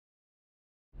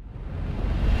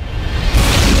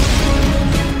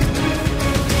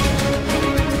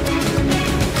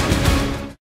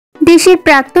দেশের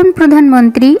প্রাক্তন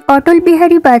প্রধানমন্ত্রী অটল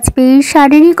বিহারী বাজপেয়ীর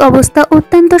শারীরিক অবস্থা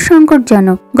অত্যন্ত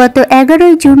সংকটজনক। গত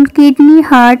 11 জুন কিডনি,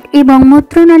 হার্ট এবং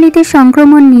মূত্রনালীতে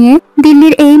সংক্রমণ নিয়ে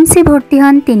দিল্লির এইমসে ভর্তি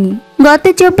হন তিনি। গত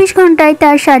 24 ঘন্টায়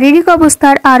তার শারীরিক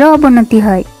অবস্থার আরও অবনতি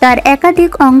হয়। তার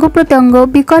একাধিক অঙ্গ প্রত্যঙ্গ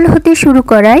বিকল হতে শুরু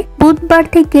করায় বুধবার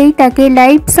থেকেই তাকে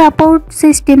লাইফ সাপোর্ট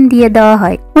সিস্টেম দিয়ে দেওয়া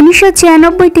হয়।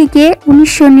 1996 থেকে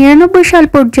 1999 সাল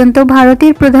পর্যন্ত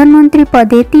ভারতের প্রধানমন্ত্রী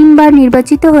পদে 3 বার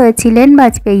নির্বাচিত হয়েছিলেন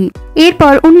বাজপেয়ী।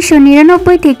 এরপর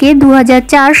 1999 থেকে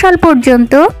 2004 সাল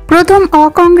পর্যন্ত প্রথম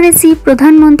অকংগ্রেসি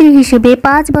প্রধানমন্ত্রী হিসেবে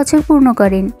 5 বছর পূর্ণ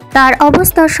করেন। তার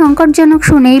অবস্থা সংকটজনক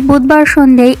শুনেই বুধবার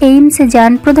সন্ধ্যায় এইমসে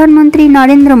যান প্রধানমন্ত্রী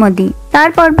নরেন্দ্র মোদী।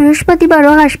 তারপর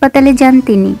বৃহস্পতিবারও হাসপাতালে যান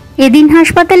তিনি। এদিন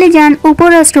হাসপাতালে যান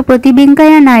উপরাষ্ট্রপতি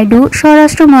ভেঙ্কাইয়া নাইডু,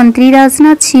 স্বরাষ্ট্রমন্ত্রী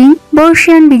রাজনাথ সিং,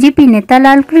 বর্ষিয়ান বিজেপি নেতা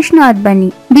লালকৃষ্ণ আদবানি,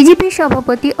 বিজেপি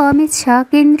সভাপতি অমিত শাহ,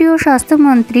 কেন্দ্রীয়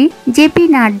স্বাস্থ্যমন্ত্রী জেপি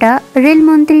নাড্ডা,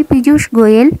 রেলমন্ত্রী পীযূষ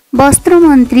গোয়েল,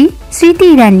 বস্ত্রমন্ত্রী স্মৃতি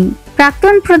ইরানি,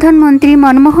 প্রাক্তন প্রধানমন্ত্রী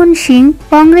মনমোহন সিং,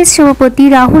 কংগ্রেস সভাপতি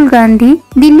রাহুল গান্ধী,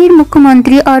 দিল্লির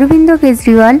মুখ্যমন্ত্রী অরবিন্দ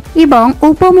কেজরিওয়াল এবং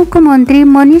উপমুখ্যমন্ত্রী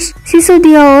মনীষ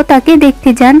সিসোদিয়াও তাকে দেখতে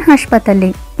যান হাসপাতালে।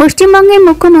 পশ্চিমবঙ্গের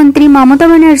মুখ্যমন্ত্রী মমতা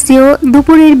ব্যানার্জিও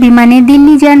দুপুরের বিমানে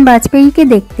দিল্লি যান বাজপেয়ীকে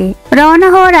দেখতে। রওনা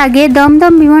হওয়ার আগে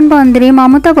দমদম বিমানবন্দরে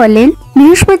মমতা বলেন,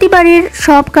 বৃহস্পতিবারের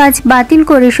সব কাজ বাতিল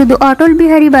করে শুধু অটল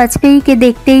বিহারী বাজপেয়ীকে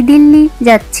দেখতেই দিল্লি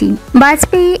যাচ্ছি।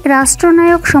 বাজপেয়ী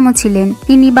রাষ্ট্রনায়ক সম ছিলেন।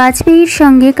 তিনি বাজপেয়ীর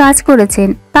সঙ্গে কাজ করেছেন।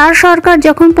 তার সরকার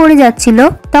যখন পড়ে যাচ্ছিল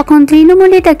তখন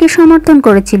তৃণমূলই তাকে সমর্থন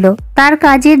করেছিল। তার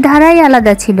কাজের ধারাই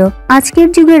আলাদা ছিল, আজকের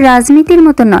যুগের রাজনীতির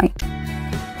মতো নয়।